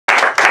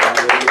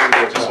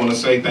want to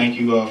say thank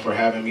you for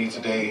having me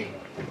today.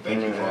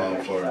 Thank you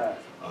for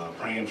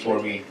praying for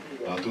me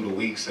through the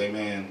weeks.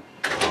 Amen.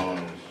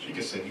 You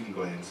can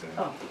go ahead and say it.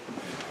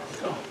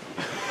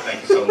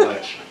 Thank you so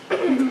much.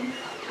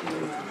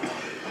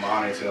 I'm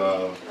honored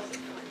to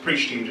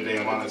preach to you today.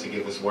 I'm honored to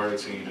give this word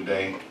to you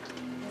today.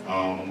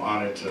 I'm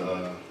honored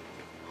to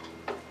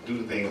do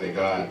the things that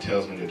God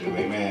tells me to do.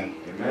 Amen.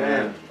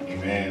 Amen.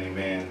 Amen.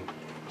 Amen.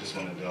 Just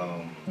wanted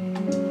to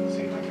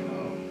see if I can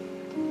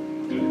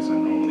do this. I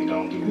normally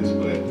don't do this,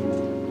 but I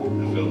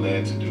feel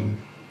led to do it.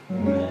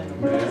 Amen.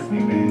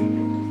 Amen.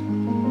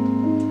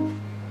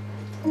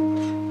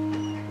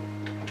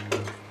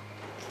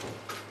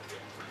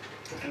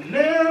 I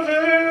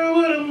never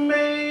would have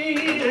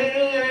made it.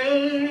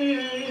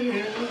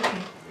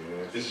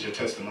 This is your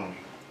testimony.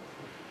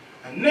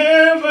 I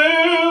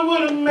never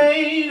would have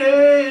made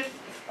it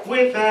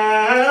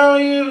without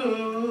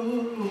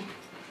you.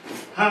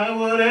 I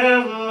would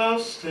have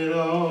lost it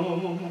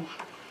all.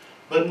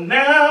 But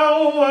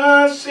now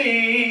I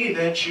see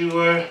that you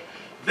were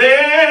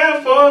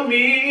there for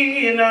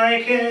me, and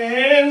I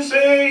can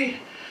say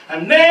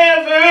I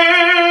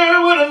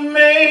never would have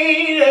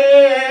made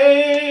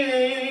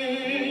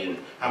it.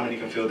 How many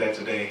can feel that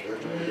today?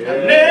 Yeah. I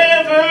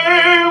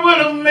never would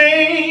have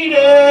made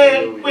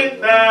it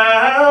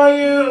without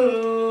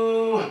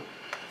you.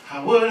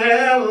 I would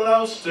have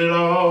lost it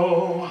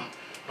all.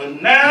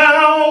 But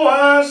now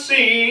I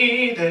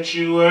see that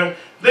you were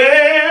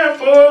there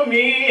for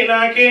me, and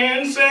I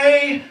can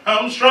say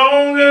I'm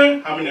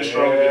stronger. How many are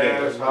stronger today?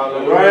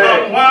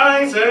 I'm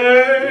wiser.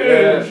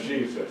 Yes,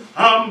 Jesus.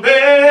 I'm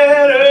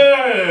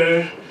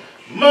better,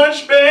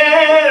 much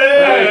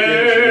better.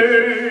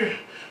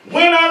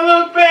 When I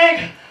look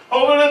back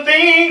over the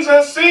things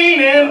I've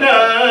seen and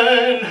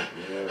done,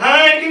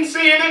 I can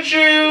see that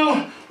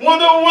you were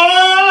the one,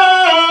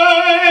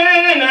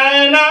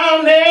 and I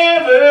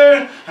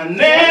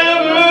never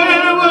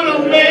would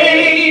have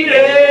made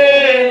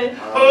it.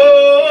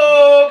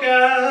 Oh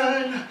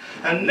God,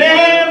 I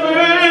never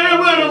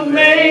would have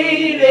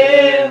made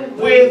it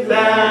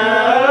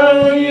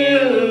without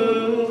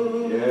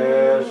you.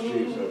 Yes,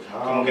 Jesus.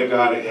 Come on, give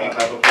God a hand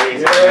clap of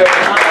praise.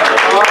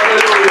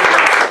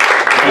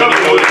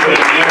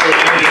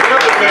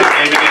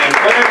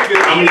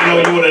 How many know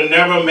you would have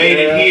never made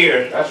it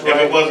here if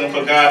it wasn't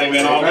for God?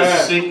 Amen. All the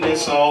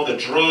sickness, all the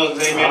drugs,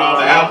 amen, all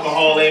the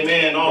alcohol,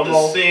 amen, all the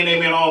sin,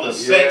 amen, all the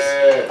sex,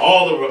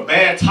 all the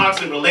bad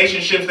toxic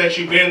relationships that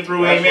you've been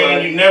through,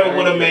 amen. You never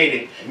would have made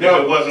it if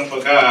it wasn't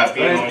for God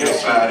being on your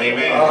side,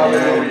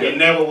 amen. You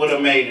never would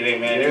have made it,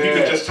 amen. If you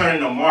could just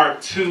turn to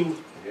Mark 2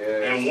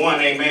 and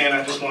 1, amen.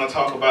 I just want to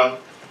talk about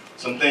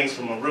some things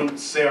from a root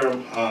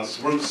sermon,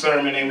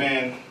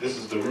 amen. This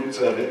is the roots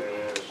of it.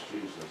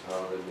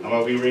 I'm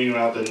going to be reading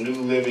out the New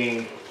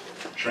Living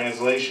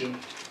Translation.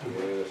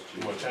 You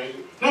want to change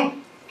it? No.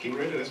 Keep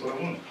reading. That's what I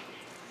wanted.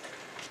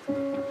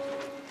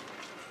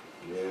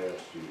 Yes,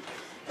 Jesus.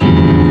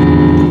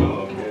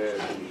 Oh,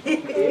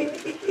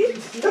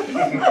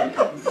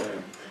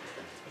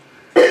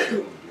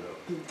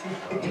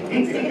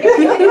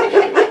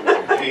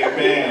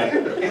 amen.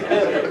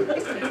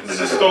 This is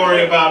a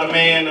story about a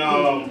man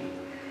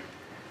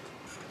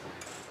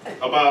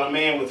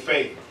with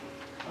faith.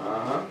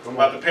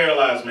 About the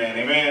paralyzed man,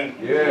 amen?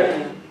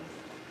 Yeah.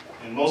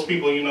 And most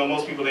people,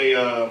 they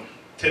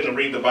tend to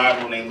read the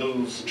Bible and they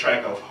lose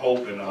track of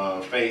hope and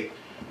faith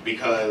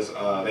because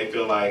they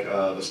feel like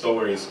the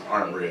stories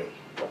aren't real.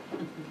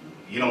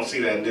 You don't see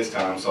that in this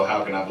time, so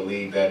how can I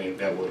believe that it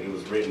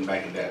was written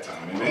back in that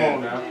time,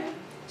 amen?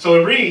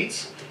 So it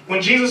reads,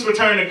 when Jesus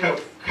returned to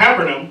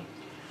Capernaum,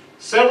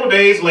 several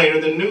days later,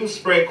 the news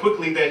spread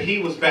quickly that he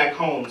was back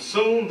home.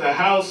 Soon the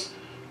house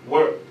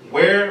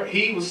where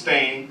he was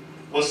staying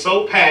was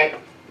so packed,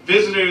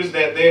 visitors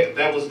there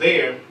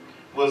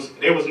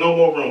was no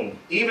more room,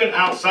 even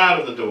outside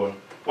of the door.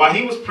 While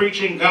he was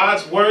preaching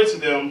God's word to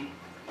them,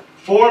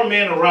 4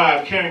 men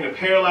arrived carrying a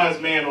paralyzed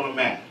man on a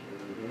mat.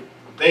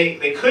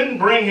 They couldn't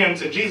bring him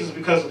to Jesus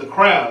because of the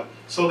crowd,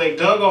 so they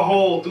dug a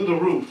hole through the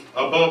roof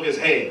above his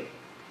head.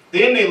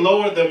 Then they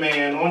lowered the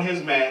man on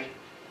his mat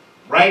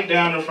right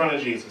down in front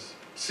of Jesus.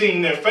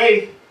 Seeing their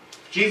faith,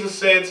 Jesus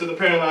said to the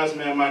paralyzed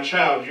man, "My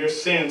child, your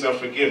sins are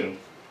forgiven."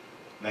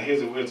 Now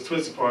here's the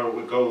twisted part of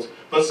what goes.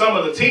 But some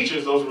of the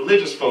teachers, those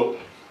religious folk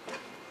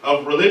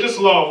of religious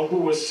law who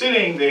were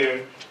sitting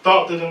there,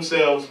 thought to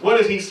themselves, what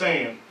is he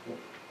saying?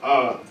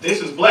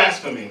 This is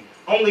blasphemy.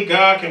 Only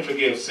God can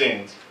forgive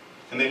sins.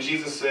 And then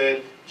Jesus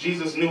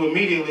knew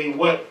immediately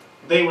what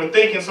they were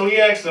thinking. So he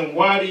asked them,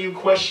 why do you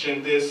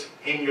question this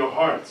in your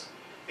hearts?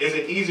 Is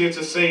it easier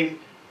to say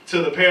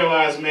to the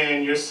paralyzed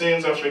man, your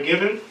sins are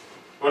forgiven?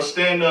 Or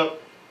stand up,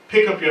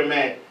 pick up your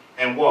mat,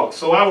 and walk.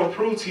 So I will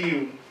prove to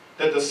you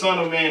that the Son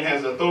of Man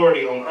has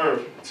authority on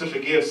earth to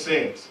forgive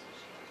sins.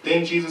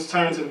 Then Jesus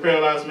turned to the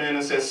paralyzed man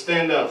and said,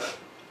 stand up,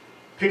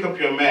 pick up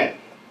your mat,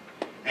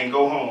 and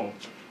go home.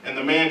 And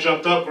the man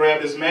jumped up,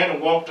 grabbed his mat,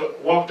 and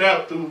walked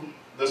out through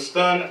the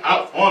stunned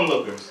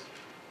onlookers.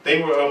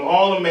 They were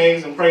all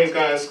amazed and praised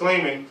God,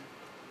 exclaiming,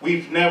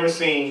 we've never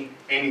seen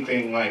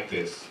anything like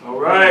this. All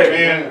right.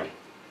 Amen.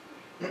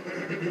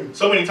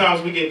 So many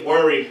times we get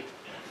worried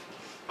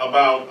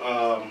about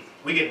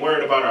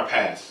our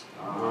past.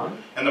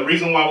 And the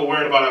reason why we're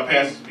worried about our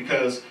past is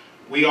because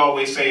we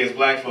always say, as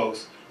black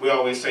folks, we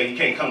always say you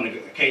can't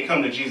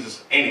come to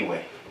Jesus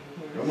anyway.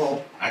 Come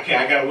on. I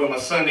gotta wear my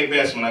Sunday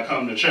best when I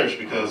come to church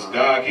because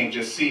God can't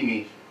just see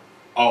me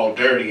all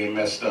dirty and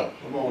messed up.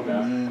 Come on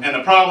now. And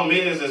the problem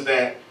is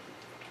that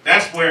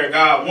that's where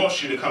God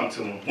wants you to come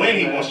to Him. When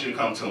He wants you to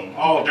come to Him,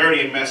 all dirty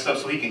and messed up,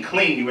 so He can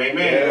clean you. Amen.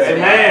 Yes.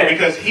 Amen.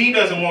 Because He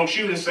doesn't want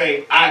you to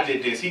say, "I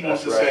did this." He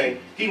wants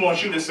He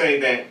wants you to say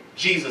that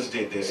Jesus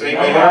did this.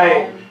 Amen.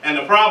 Right. And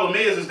the problem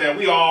is that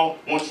we all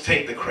want to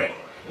take the credit.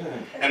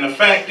 And the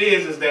fact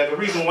is that the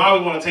reason why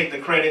we want to take the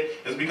credit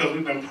is because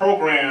we've been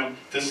programmed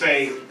to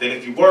say that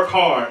if you work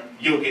hard,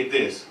 you'll get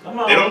this.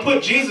 They don't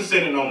put Jesus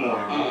in it no more.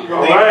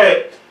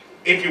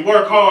 If you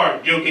work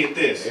hard, you'll get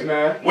this.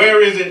 Amen.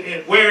 Where is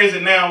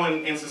it now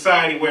in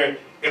society where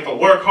if I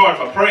work hard,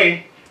 if I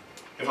pray,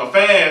 if I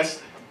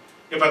fast,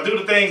 if I do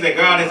the things that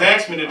God has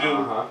asked me to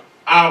do,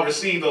 I'll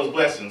receive those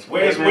blessings?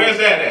 Where's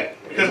that at?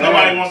 Because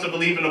nobody wants to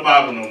believe in the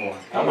Bible no more.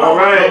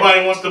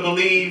 Nobody wants to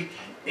believe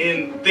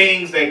in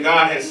things that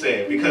God has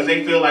said because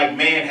they feel like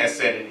man has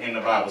said it in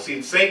the Bible.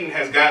 See, Satan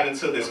has gotten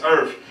into this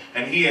earth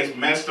and he has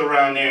messed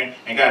around there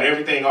and got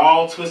everything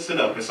all twisted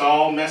up. It's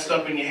all messed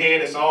up in your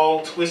head. It's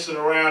all twisted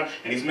around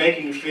and he's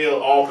making you feel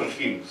all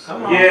confused.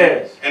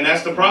 Yes. And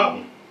that's the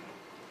problem.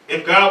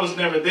 If God was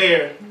never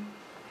there,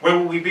 where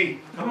would we be?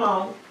 Come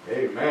on.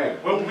 Amen.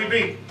 Where would we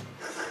be?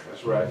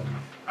 That's right.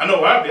 I know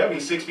where I'd be. I'd be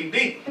 6 feet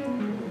deep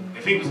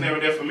if he was never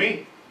there for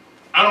me.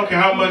 I don't care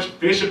how much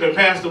bishop and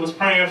pastor was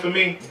praying for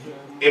me.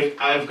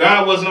 If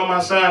God wasn't on my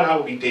side, I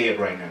would be dead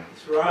right now.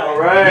 That's right. All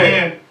right.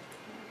 Amen.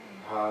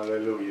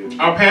 Hallelujah.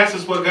 Our past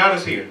is what got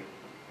us here.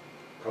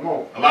 Come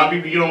on. A lot of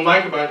people you don't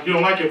like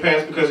your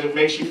past because it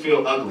makes you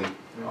feel ugly.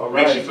 It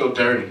makes you feel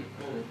dirty.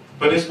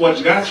 But it's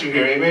what got you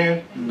here,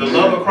 amen. The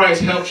love of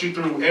Christ helps you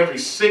through every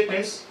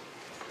sickness,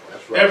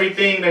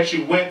 everything that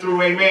you went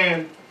through,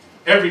 amen.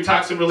 Every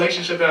toxic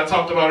relationship that I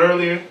talked about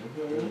earlier.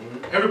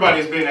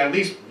 Everybody's been at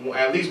least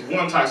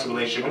one toxic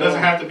relationship. It doesn't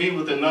have to be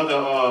with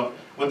another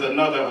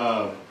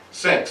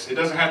sex. It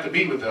doesn't have to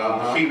be with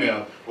a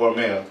female or a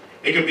male.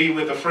 It could be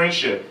with a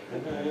friendship.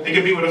 It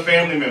could be with a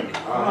family member.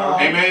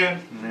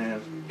 Amen.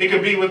 It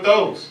could be with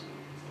those.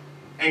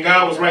 And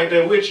God was right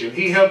there with you.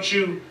 He helped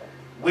you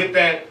with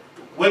that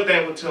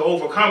to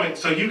overcome it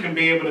so you can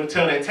be able to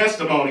tell that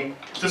testimony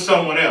to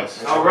someone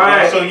else. All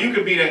right. So you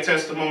could be that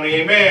testimony.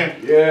 Amen.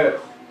 Yeah.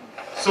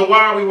 So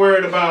why are we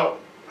worried about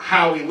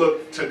how we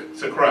look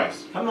to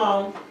Christ? Come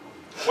on.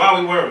 Why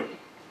are we worried?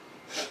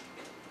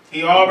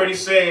 He already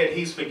said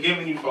He's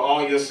forgiven you for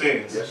all your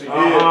sins. Yes, He did.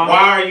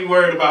 Why are you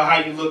worried about how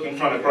you look in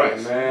front of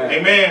Christ?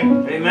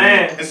 Amen.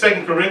 Amen. In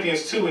 2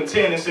 Corinthians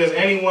 2:10, it says,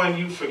 anyone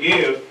you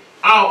forgive,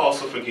 I'll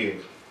also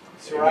forgive.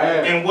 That's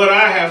right. And what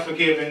I have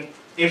forgiven,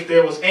 if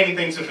there was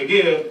anything to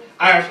forgive,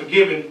 I have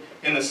forgiven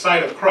in the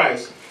sight of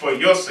Christ for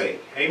your sake.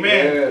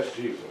 Amen. Yes,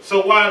 Jesus.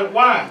 So why?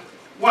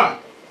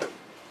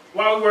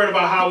 Why are we worried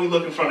about how we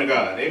look in front of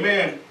God?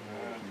 Amen.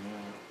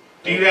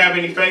 Do you have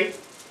any faith?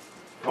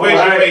 Where's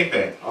your faith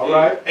at? All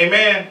right.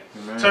 Amen.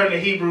 Turn to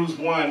Hebrews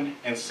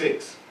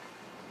 1:6.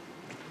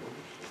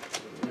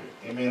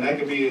 Amen. That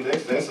could be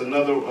that's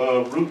another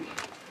root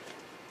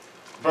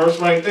verse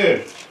right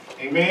there.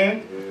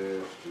 Amen.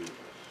 Yes, Jesus.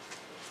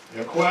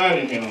 You're quiet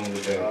in here on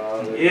today.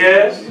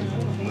 Yes.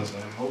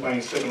 Listen, I hope I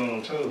ain't stepping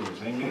on toes.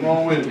 Amen. Come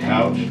on with me.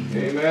 Ouch.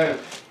 Amen.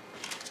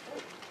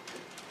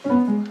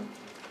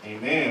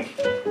 Amen.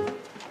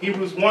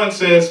 Hebrews 1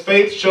 says,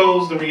 faith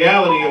shows the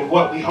reality of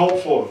what we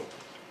hope for.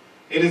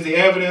 It is the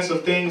evidence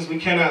of things we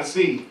cannot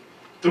see.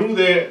 Through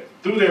their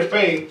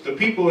faith, the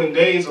people in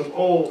days of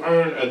old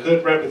earned a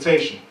good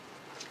reputation.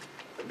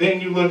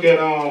 Then you look at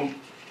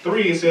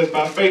 3, it says,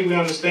 by faith we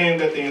understand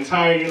that the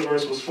entire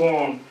universe was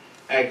formed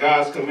at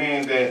God's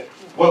command, that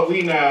what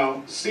we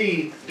now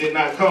see did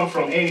not come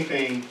from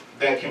anything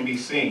that can be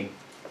seen.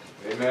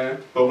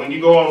 Amen. But when you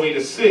go all the way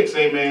to 6,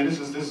 amen, this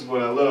is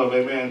what I love,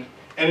 amen.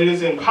 And it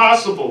is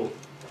impossible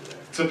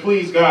to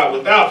please God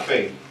without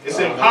faith. It's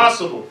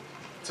impossible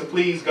to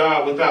please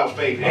God without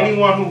faith.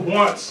 Anyone who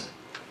wants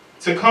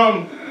to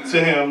come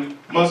to Him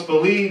must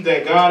believe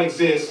that God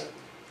exists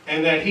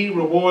and that He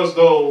rewards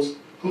those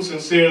who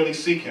sincerely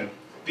seek Him.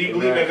 Do you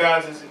believe that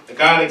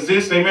God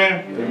exists?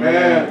 Amen?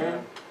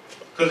 Amen.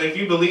 Because if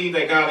you believe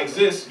that God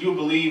exists, you'll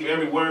believe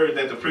every word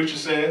that the preacher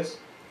says.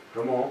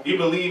 Come on. You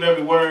believe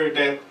every word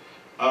that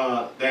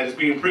that is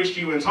being preached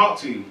to you and taught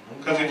to you.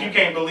 Because if you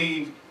can't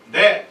believe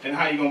that, then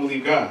how are you going to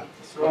believe God?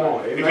 Come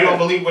on. If you don't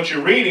believe what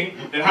you're reading,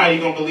 then how are you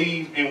going to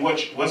believe in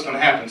what's going to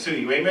happen to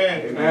you?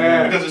 Amen?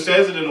 Amen. Because it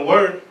says it in the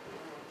Word.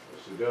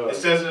 Yes, it does.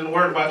 It says it in the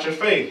Word about your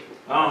faith.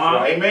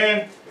 Right.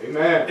 Amen?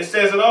 Amen. It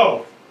says it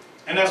all.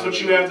 And that's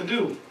what you have to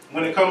do.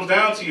 When it comes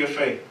down to your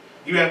faith,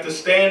 you have to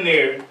stand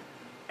there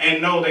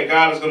and know that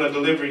God is going to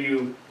deliver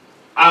you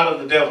out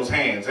of the devil's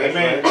hands.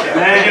 Amen?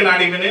 Right. You're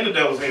not even in the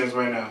devil's hands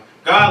right now.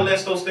 God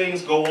lets those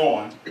things go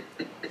on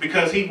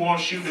because He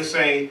wants you to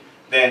say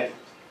that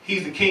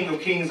He's the King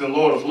of Kings and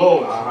Lord of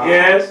Lords.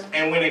 Yes.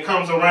 And when it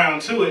comes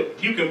around to it,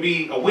 you can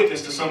be a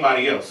witness to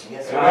somebody else.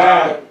 Yes,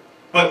 right.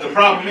 But the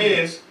problem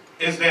is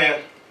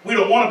that we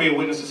don't want to be a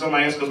witness to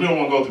somebody else because we don't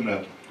want to go through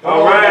nothing.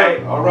 All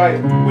right. All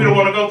right. We don't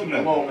want to go through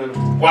nothing. Come on,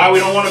 man. Why we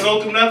don't want to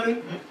go through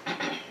nothing?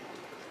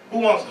 Who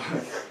wants?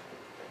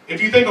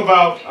 If you think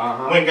about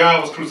when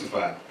God was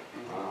crucified,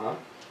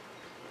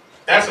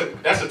 that's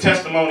a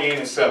testimony in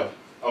itself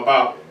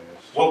about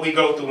what we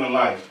go through in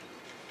life.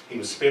 He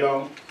was spit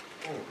on.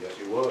 Yes,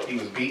 he was. He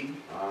was beaten.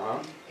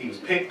 He was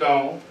picked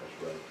on.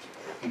 That's right.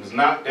 He was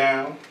knocked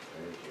down.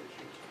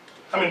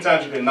 How many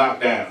times you been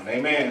knocked down?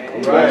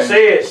 Amen. Right.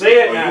 Say it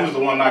Or now. you was the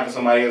one knocking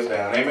somebody else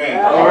down.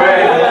 Amen. All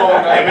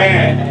right.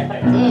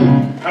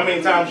 Amen. How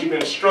many times you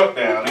been struck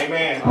down?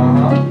 Amen.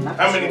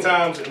 How many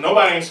times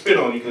nobody ain't spit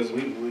on you because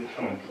we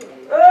come on.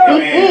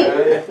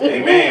 Amen.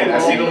 Amen. I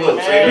see the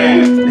looks.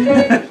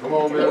 Amen. Come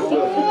on, man.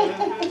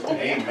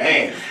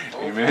 Amen.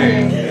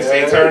 Amen. They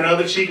say turn the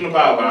other cheek in the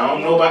Bible, but I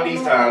don't know about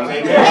these times.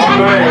 Amen.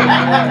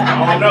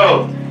 I don't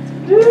know.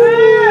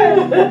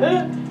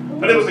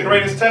 But it was the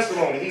greatest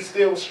testimony. He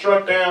still was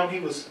struck down. He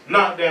was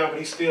knocked down, but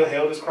he still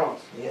held his cross.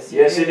 Yes, he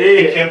He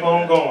did. kept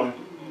on going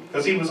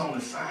because he was on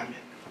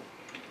assignment.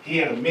 He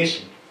had a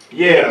mission. He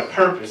Yes. had a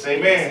purpose.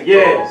 Amen.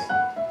 Yes.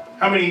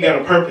 How many of you got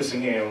a purpose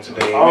in here on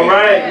today? Amen. All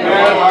right.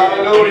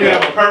 When you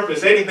have a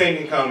purpose, anything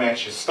can come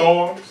at you.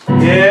 Storms,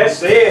 Yes,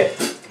 say it.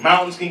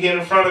 mountains can get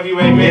in front of you.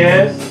 Amen.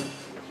 Yes.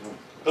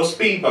 Those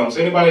speed bumps.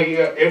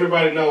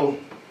 Everybody know.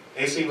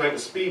 It seems like the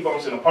speed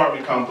bumps in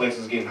apartment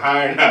complexes getting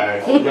higher and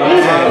higher.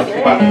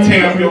 About to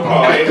tear up your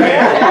car.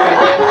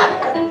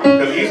 Amen.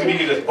 Because it used to be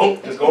you just boom,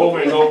 just go over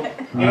and go.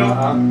 You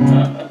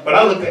know. But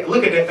I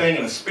look at that thing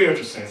in a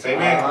spiritual sense.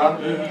 Amen.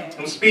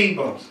 Them speed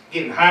bumps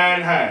getting higher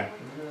and higher.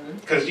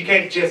 Because you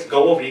can't just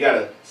go over. You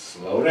gotta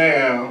slow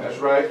down. That's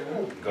right.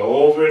 Go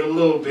over it a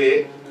little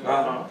bit.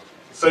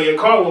 So your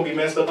car won't be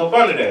messed up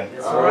under there.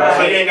 That's right.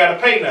 So you ain't got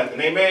to pay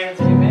nothing. Amen?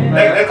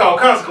 That's called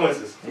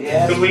consequences.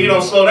 Because when you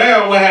don't slow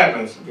down, what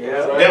happens?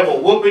 Yeah. The devil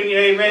whooping you,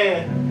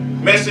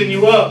 amen, messing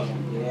you up.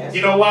 Yes.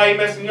 You know why he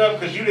messing you up?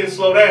 Because you didn't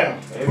slow down.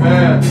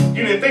 Amen.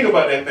 You didn't think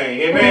about that thing.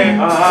 Amen?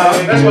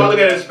 That's why I look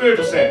at it in a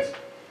spiritual sense.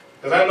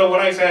 Because I know when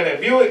I used to have that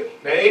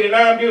Buick, that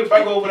 89 Buick, if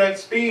I go over that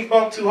speed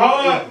bump too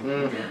hard,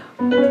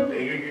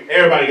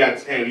 everybody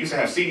used to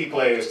have CD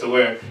players to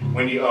where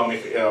when you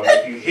if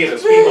you hit a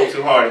speed bump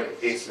too hard,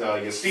 it's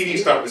your CD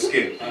start to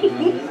skip.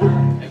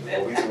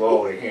 Oh, we too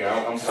old in here.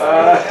 I'm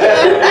sorry.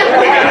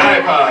 We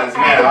got iPods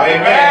now.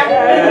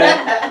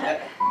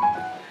 Amen.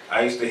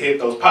 I used to hit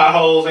those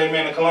potholes.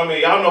 Amen. In Columbia,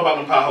 y'all know about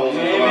them potholes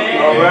in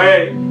Columbia. All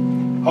right.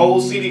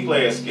 Whole CD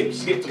player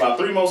skipped about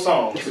 3 more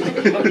songs.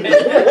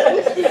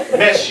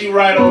 Mess you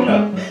right on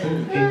up.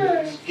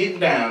 Getting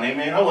down,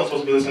 amen. I wasn't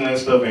supposed to be listening to that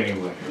stuff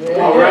anyway.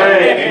 All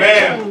right.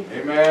 Amen.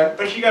 Amen.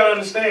 But you got to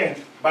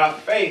understand, by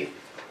faith,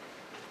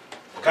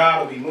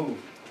 God will be moved.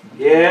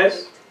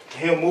 Yes.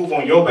 He'll move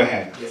on your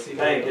behalf.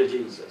 Thank you,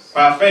 Jesus.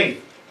 By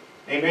faith.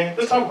 Amen.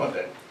 Let's talk about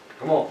that.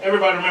 Come on.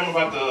 Everybody remember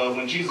about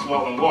when Jesus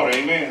walked on water.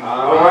 Amen.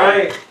 All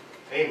right.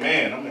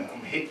 Amen. I'm gonna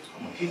hit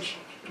you.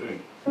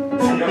 Turn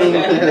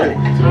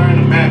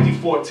to Matthew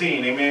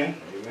 14. Amen.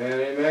 Amen.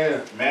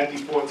 Amen. Matthew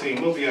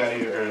 14. We'll be out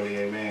here early.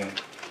 Amen.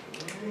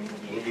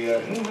 We'll be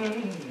out here.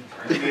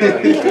 We'll be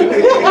out here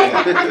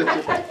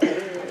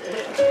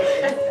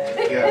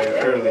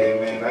early.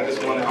 Amen. I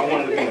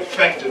wanted to be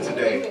effective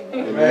today.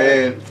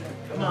 Amen.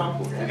 Come on.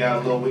 We got a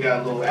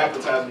little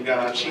appetizer. We got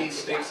our cheese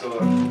sticks or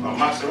our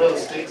mozzarella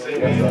sticks.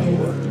 Amen.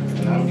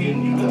 And I'm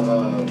getting you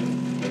the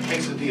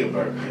quesadilla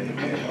burger.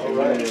 Amen. All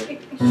right.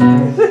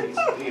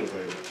 Quesadilla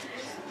burger.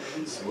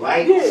 It's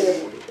light.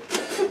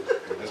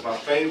 That's my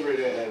favorite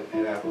at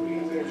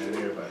Applebee's. Amen.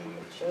 Everybody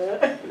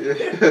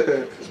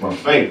knows. It's my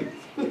favorite.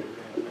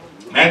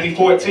 Matthew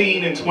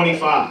 14 and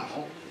 25.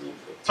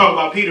 Talk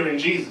about Peter and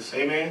Jesus.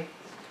 Amen.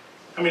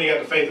 How many got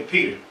the faith of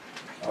Peter?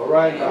 All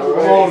right. Come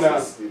on now.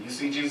 You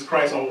see Jesus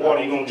Christ on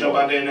water, you gonna jump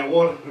out there in that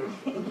water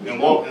and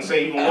walk and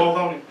say you gonna walk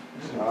on it?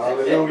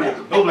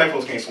 Hallelujah. No black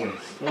folks can't swim.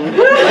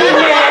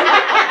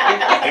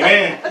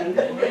 Amen.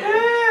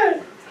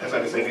 That's how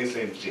they say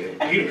shit.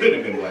 Peter couldn't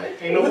have been black.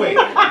 Ain't no way. Ain't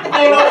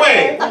no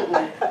way.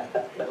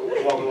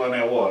 Walking on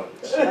that water.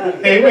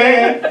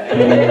 Amen.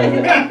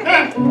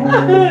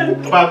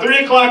 About 3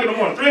 o'clock in the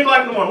morning. 3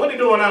 o'clock in the morning. What they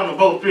doing out on the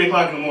boat 3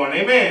 o'clock in the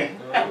morning? Amen.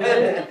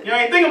 Y'all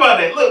ain't think about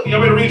that. Look,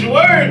 y'all better read your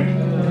word.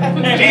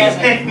 Jesus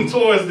came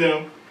towards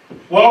them,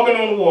 walking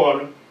on the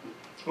water.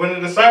 When the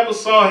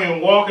disciples saw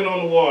him walking on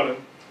the water,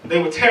 they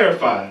were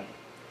terrified.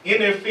 In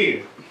their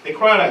fear, they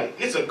cried out,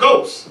 "It's a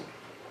ghost."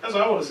 That's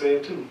what I would have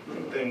said too.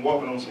 Them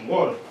walking on some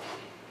water.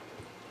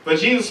 But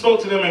Jesus spoke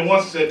to them and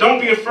once said, "Don't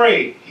be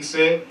afraid," he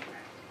said.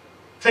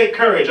 "Take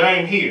courage, I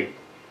am here."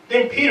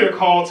 Then Peter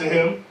called to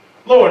him,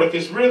 "Lord, if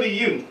it's really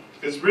you,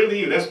 that's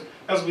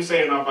what we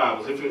say in our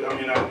Bibles, in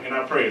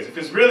our prayers. If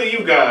it's really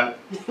you, God,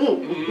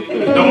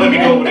 don't let me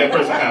go over that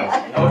person's house.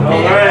 All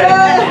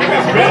right. If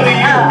it's really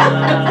you,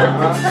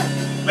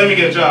 let me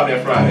get a job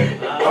that Friday."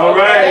 All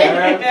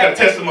right. Got a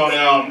testimony.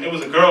 It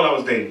was a girl I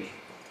was dating.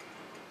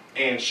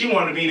 And she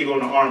wanted me to go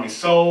in the Army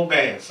so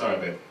bad. Sorry,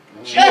 baby.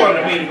 She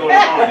wanted me to go in the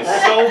Army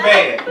so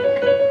bad.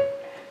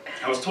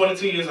 I was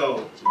 22 years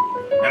old.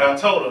 And I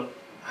told her,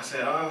 I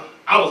said, I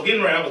was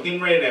getting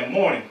ready that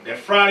morning, that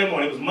Friday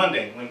morning. It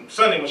was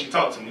Sunday when she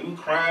talked to me. We were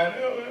crying,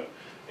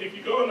 if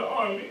you go in the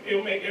Army,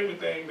 it'll make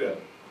everything better.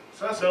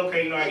 So I said,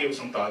 okay, I give it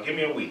some thought. Give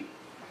me a week.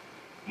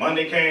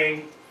 Monday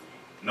came,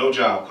 no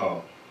job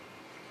call.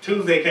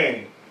 Tuesday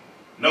came,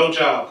 no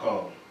job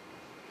call.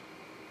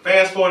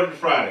 Fast forward to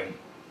Friday.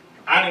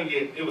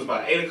 It was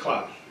about 8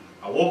 o'clock.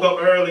 I woke up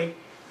early,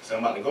 said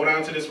I'm about to go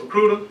down to this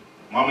recruiter.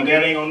 Mom and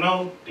Dad ain't gonna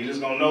know. They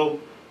just gonna know,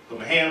 put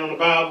my hand on the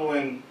Bible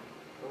and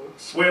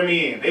swear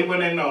me in. They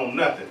wouldn't have known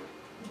nothing.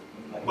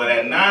 But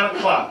at 9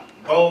 o'clock,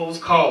 Bose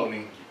called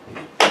me.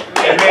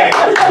 Amen.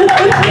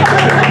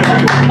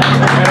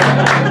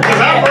 Because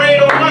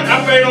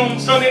I prayed on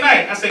Sunday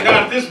night. I said,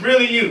 God, if this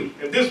really you,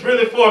 if this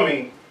really for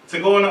me to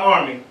go in the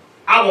Army,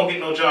 I won't get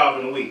no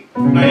job in a week.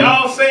 Now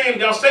y'all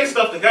say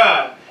stuff to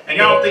God, and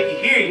y'all don't think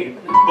He hear you.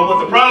 But what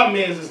the problem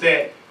is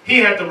that He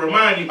had to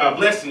remind you by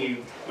blessing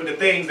you with the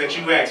things that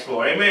you asked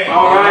for. Amen.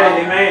 All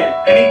right, amen.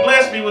 And He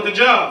blessed me with a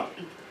job.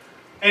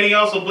 And He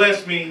also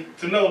blessed me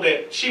to know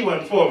that she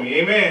wasn't for me.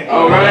 Amen.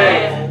 All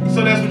right.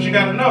 So that's what you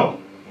got to know.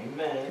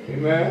 Amen.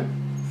 Amen.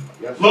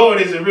 Yes. Lord,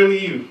 is it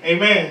really you?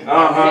 Amen.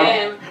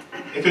 Uh-huh.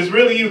 If it's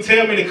really you,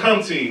 tell me to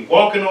come to you,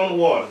 walking on the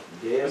water.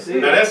 Yes, now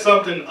that's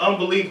something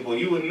unbelievable.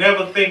 You would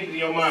never think in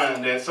your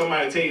mind that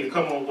somebody tell you to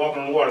come on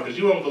walking on the water because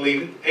you don't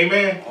believe it.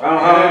 Amen.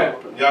 Uh-huh.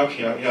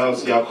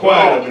 Y'all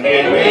quiet up in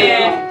here.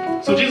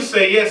 Amen. So Jesus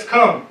said, yes,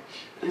 come.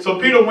 So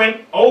Peter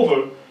went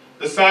over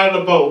the side of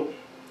the boat,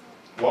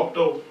 walked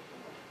over,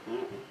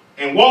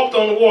 and walked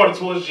on the water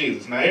towards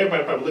Jesus. Now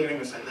everybody probably look at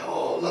him and say,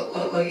 oh,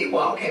 look, he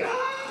walking.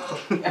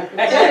 Amen.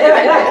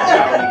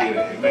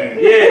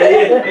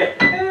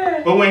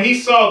 Yeah. But when he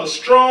saw the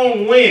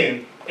strong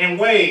wind and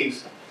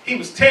waves, he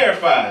was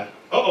terrified.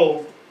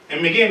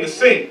 And began to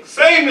sing.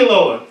 Save me,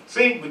 Lord.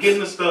 See, we're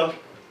getting the stuff,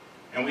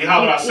 and we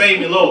holler out, save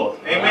me, Lord.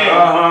 Amen.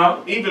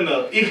 Uh-huh. Even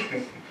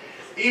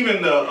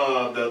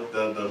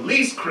the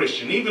least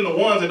Christian, even the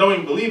ones that don't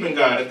even believe in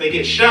God, if they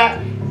get shot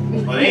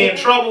or they in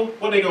trouble,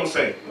 what they gonna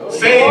say?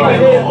 Save me,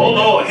 Lord. Oh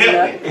Lord,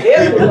 help me.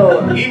 Help me,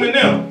 Lord. Even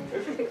them.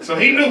 So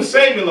he knew,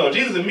 save me, Lord.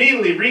 Jesus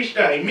immediately reached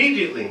out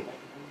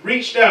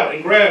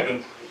and grabbed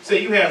him.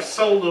 Said, you have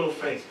so little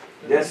faith.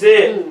 That's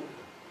it.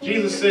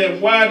 Jesus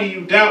said, why do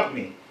you doubt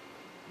me?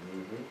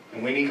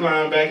 And when they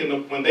climbed back in the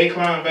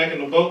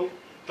boat,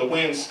 the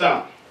wind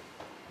stopped.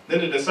 Then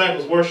the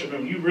disciples worshiped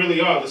him. You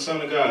really are the Son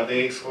of God,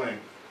 they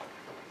exclaimed.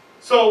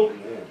 So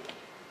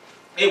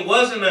it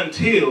wasn't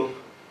until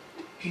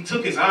he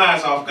took his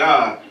eyes off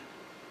God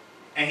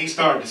and he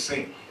started to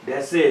sing.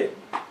 That's it.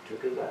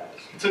 Took his eyes.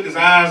 He took his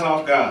eyes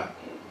off God.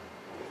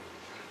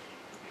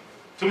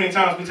 Too many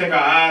times we take our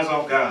eyes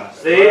off God.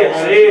 Say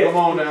it. Come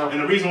on now. And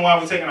the reason why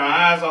we're taking our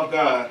eyes off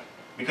God,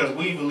 because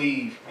we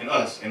believe in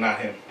us and not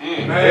Him.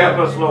 Help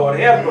us, Lord.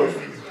 Help us.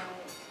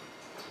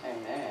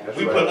 Amen.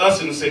 We put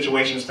us in the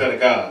situation instead of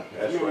God.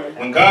 That's right.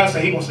 When God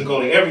said He wants to go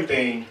to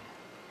everything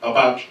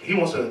about you, He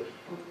wants to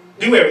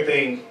do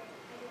everything,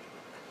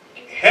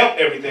 help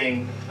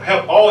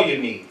all your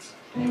needs.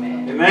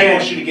 Amen. He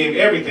wants you to give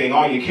everything,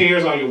 all your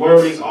cares, all your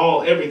worries,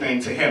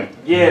 everything to Him.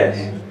 Yes.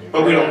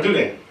 But we don't do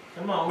that.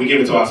 We give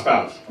it to our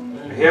spouse.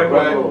 Help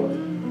us, Lord.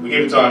 We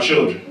give it to our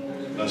children.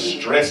 Let's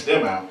stress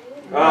them out.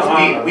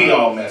 We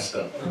all messed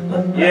up.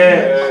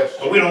 Yes.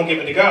 But we don't give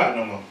it to God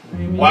no more.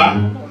 Why?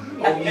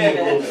 Oh yeah,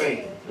 little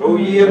faith. Oh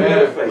yeah,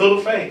 little faith.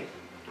 Little faith.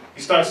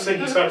 You start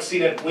to see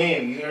that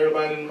wind. You heard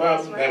about it in the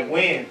Bible? That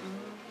wind.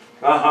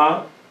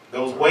 Uh-huh.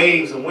 Those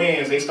waves and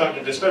winds, they start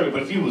to disturb you.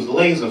 But if you was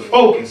laser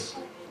focused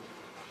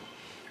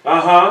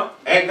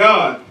at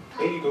God,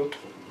 there you go.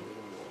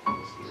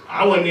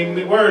 I wouldn't even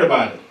be worried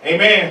about it.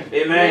 Amen.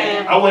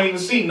 Amen. I wouldn't even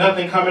see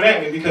nothing coming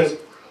at me because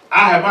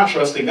I have my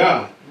trust in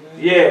God.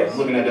 Yes. I'm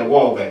looking at that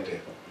wall back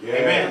there. Yeah.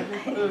 Amen.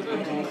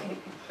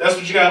 That's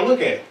what you got to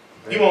look at.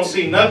 You won't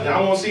see nothing. I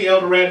won't see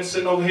Elder Radden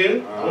sitting over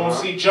here. I won't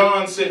see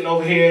John sitting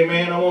over here.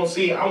 Amen.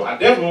 I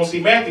definitely won't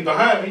see Matthew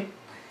behind me.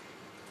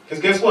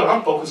 Because guess what?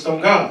 I'm focused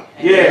on God.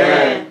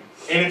 Yeah.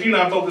 And if you're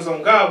not focused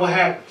on God, what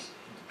happens?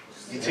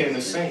 You tend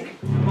to sink.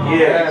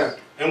 Yes.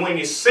 And when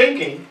you're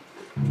sinking,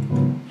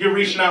 you're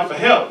reaching out for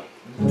help.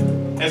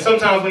 And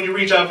sometimes when you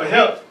reach out for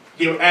help,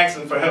 you're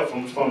asking for help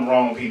from the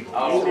wrong people.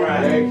 All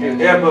right.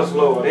 Help us,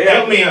 Lord.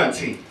 Help me,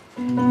 Auntie.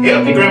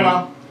 Help me,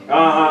 Grandma.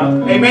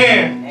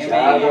 Amen.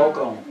 Child, walk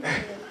on.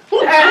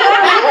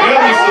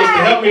 Help me,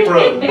 sister. Help me,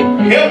 brother.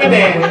 Help me,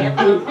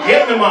 daddy.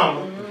 Help me,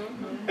 mama.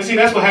 And see,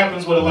 that's what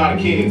happens with a lot of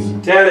kids.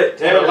 Tell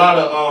it. And a lot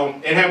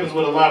of it happens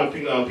with a lot of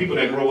people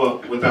that grow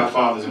up without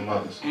fathers and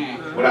mothers,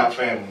 without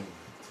family,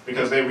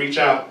 because they reach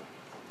out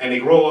and they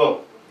grow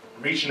up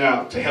reaching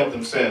out to help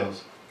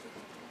themselves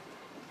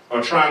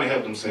or trying to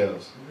help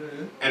themselves.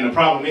 And the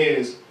problem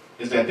is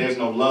that there's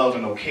no love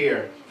and no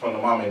care from the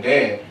mom and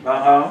dad.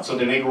 So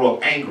then they grow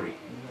up angry.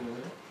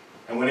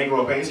 And when they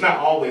grow up, it's not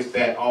always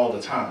that all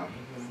the time,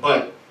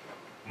 but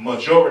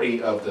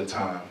majority of the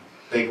time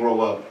they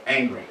grow up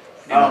angry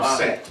and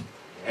upset.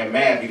 and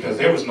mad because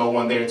there was no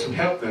one there to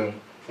help them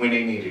when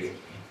they needed it.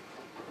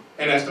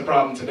 And that's the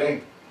problem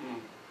today.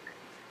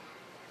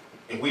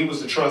 If we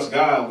was to trust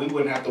God, we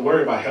wouldn't have to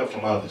worry about help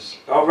from others.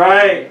 All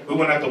right. We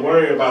wouldn't have to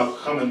worry about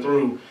coming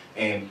through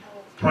and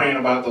praying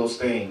about those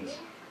things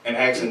and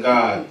asking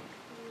God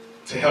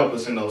to help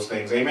us in those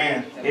things.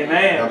 Amen.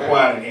 Amen. Y'all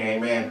quiet in here.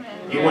 Amen.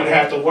 You wouldn't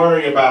have to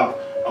worry about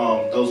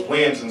those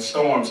winds and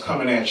storms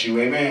coming at you.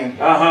 Amen.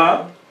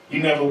 Uh-huh.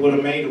 You never would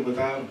have made it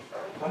without them.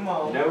 Come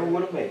on. Never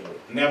would have made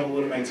it. Never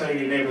would have made it. Tell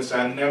your neighbor, say,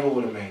 I never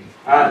would have made it.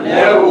 I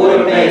never would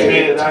have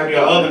made it. Tell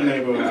your other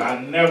neighbor, I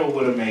never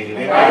would have made it.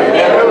 Amen. I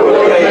never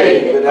would have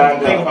made it.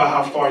 Think about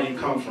how far you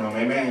come from.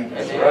 Amen.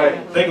 That's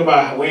right. Think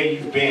about where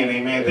you've been.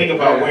 Amen. Think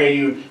about where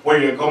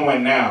you're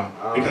going now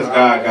because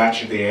God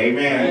got you there.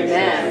 Amen.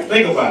 Amen.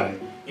 Think about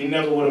it. You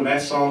never would have.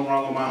 That song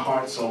rung on my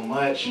heart so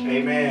much.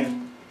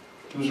 Amen.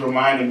 He was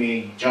reminding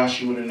me,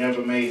 Josh, you would have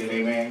never made it.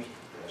 Amen.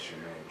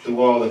 Through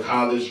all the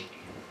college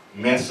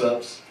mess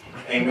ups.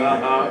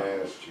 Amen.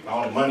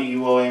 All the money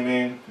you owe.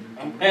 Amen.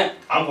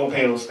 I'm going to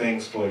pay those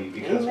things for you.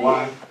 Because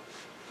why?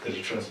 Because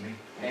you trust me.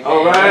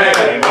 All right.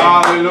 Amen.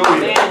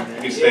 Hallelujah.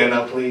 You can stand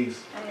up,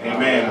 please.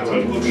 Amen. I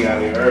told you we'll be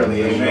out here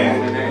early.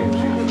 Amen. Amen.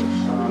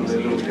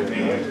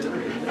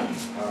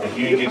 If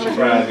you didn't get your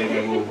prize,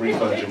 then we'll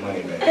refund your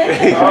money back.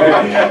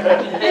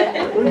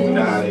 You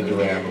know how they do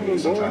it.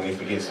 Sometimes they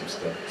forget some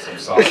stuff, some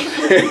sauce.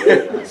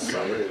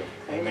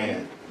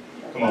 Amen.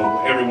 Come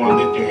on, everyone,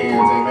 lift your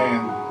hands.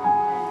 Amen.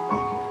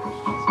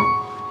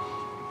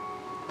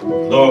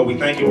 Lord, we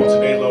thank you on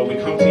today, Lord. We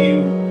come to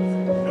you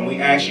and we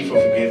ask you for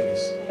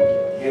forgiveness.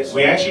 Yes.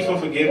 We ask you for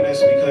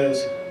forgiveness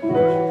because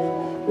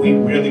we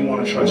really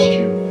want to trust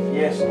you.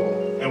 Yes.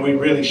 And we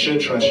really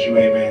should trust you,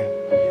 amen.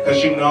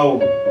 Because you know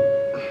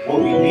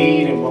what we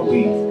need and what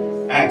we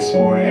ask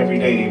for every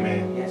day,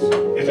 amen. Yes.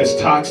 If it's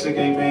toxic,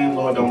 amen,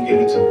 Lord, don't give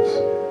it to us.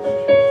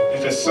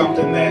 If it's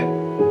something that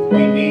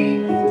we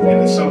need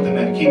and it's something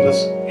that keeps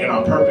us in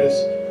our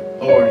purpose,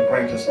 Lord,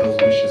 grant us those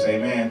wishes,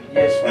 amen.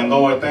 Yes. And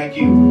Lord, thank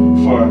you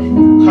for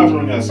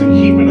covering us and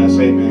keeping us,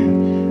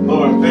 amen.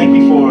 Lord, thank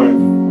you for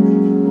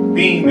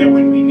being there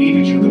when we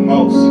needed you the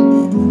most.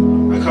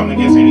 I come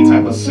against any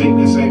type of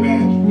sickness,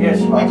 amen.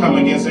 Yes. I come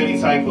against any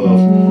type of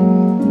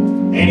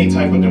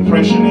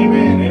depression,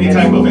 amen. Any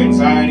type of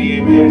anxiety,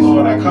 amen.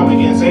 Lord, I come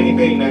against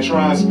anything that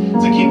tries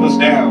to keep us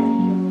down.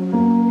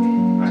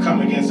 I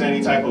come against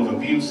any type of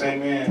abuse,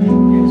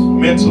 amen.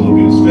 Mental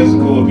abuse,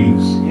 physical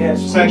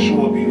abuse,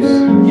 sexual abuse.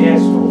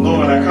 Yes.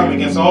 Lord, I come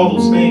against all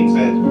those things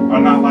that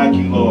are not like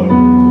you, Lord.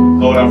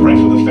 Lord, I pray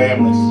for the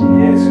families.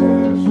 Yes.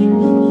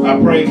 I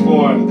pray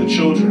for the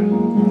children.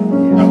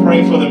 I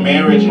pray for the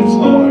marriages,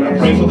 Lord. I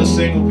pray for the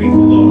single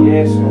people, Lord.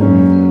 Yes.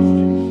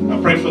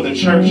 I pray for the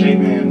church,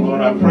 amen,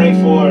 Lord. I pray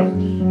for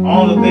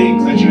all the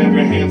things that you have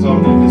your hands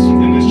on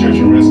in this church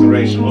of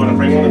restoration, Lord. I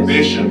pray for the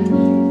bishop.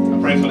 I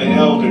pray for the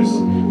elders.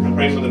 I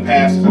pray for the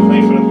pastors. I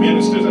pray for the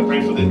ministers. I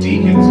pray for the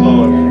deacons,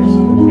 Lord.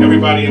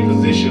 Everybody in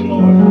position,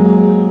 Lord.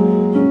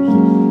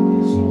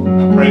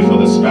 I pray for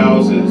the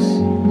spouses.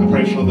 I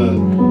pray for the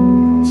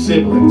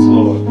siblings,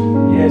 Lord.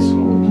 Yes,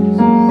 Lord.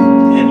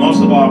 And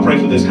most of all, I pray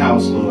for this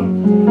house, Lord.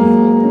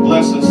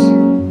 Bless us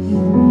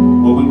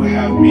where we will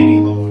have many,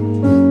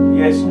 Lord.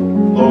 Yes, Lord.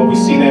 Lord, we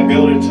see that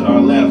building to our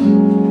left.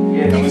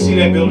 Yes. And we see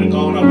that building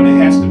going up, and it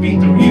has to be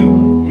through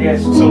you.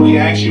 Yes. So we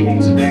ask you on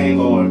today,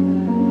 Lord,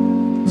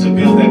 to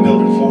build that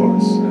building for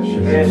us.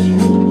 Yes.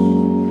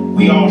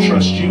 We all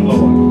trust you,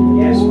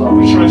 Lord. Yes, Lord.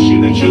 We trust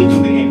you that you'll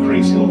do the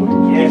increase, Lord.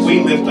 Yes.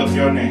 We lift up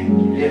your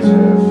name. Yes,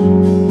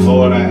 Lord.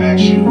 Lord, I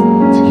ask you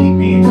to keep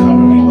me and cover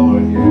me,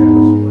 Lord.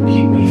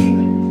 Keep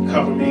me,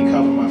 cover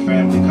my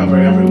family, cover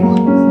everyone.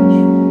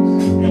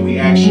 And we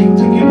ask you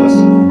to give us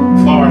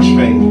large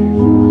faith,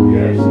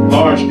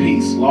 large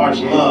peace, large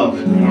love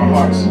in our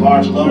hearts,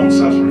 large long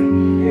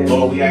suffering.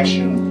 Lord, we ask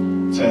you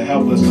to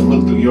help us to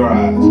look through your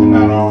eyes and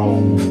not our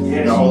own.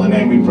 In your holy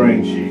name we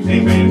pray.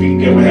 Amen. If you can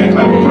give a hand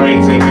clap of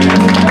praise,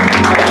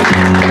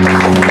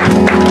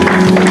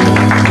 amen.